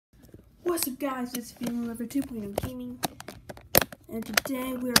What's up guys, it's Feeling Lover 2.0 Gaming, and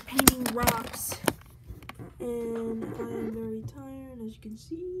today we are painting rocks, and I am very tired as you can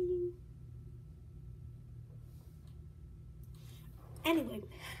see. Anyway,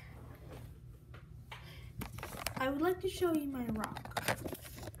 I would like to show you my rock.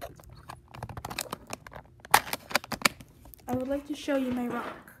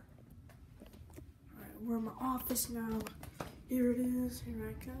 Alright, we're in my office now. Here it is, here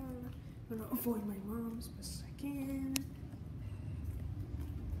I come. I'm gonna avoid my mom as best as I can.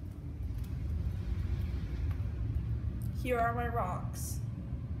 Here are my rocks.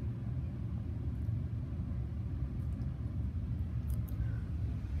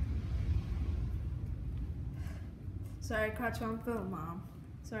 Sorry, I caught you on film, Mom.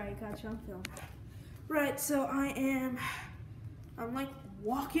 Sorry, I caught you on film. Right, so I'm like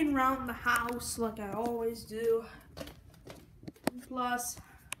walking around the house like I always do. Plus,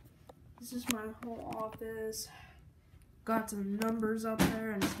 this is my whole office. Got some numbers up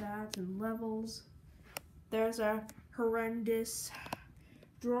there and stats and levels. There's a horrendous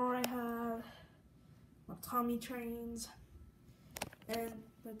drawer I have. My Tommy trains. And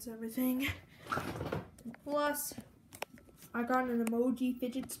that's everything. Plus, I got an emoji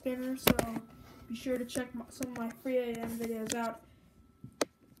fidget spinner, so be sure to check some of my free AM videos out.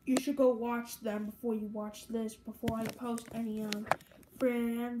 You should go watch them before you watch this, before I post any free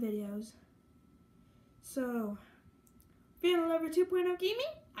AM videos. So, Feeling Lover 2.0 Gaming,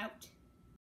 out.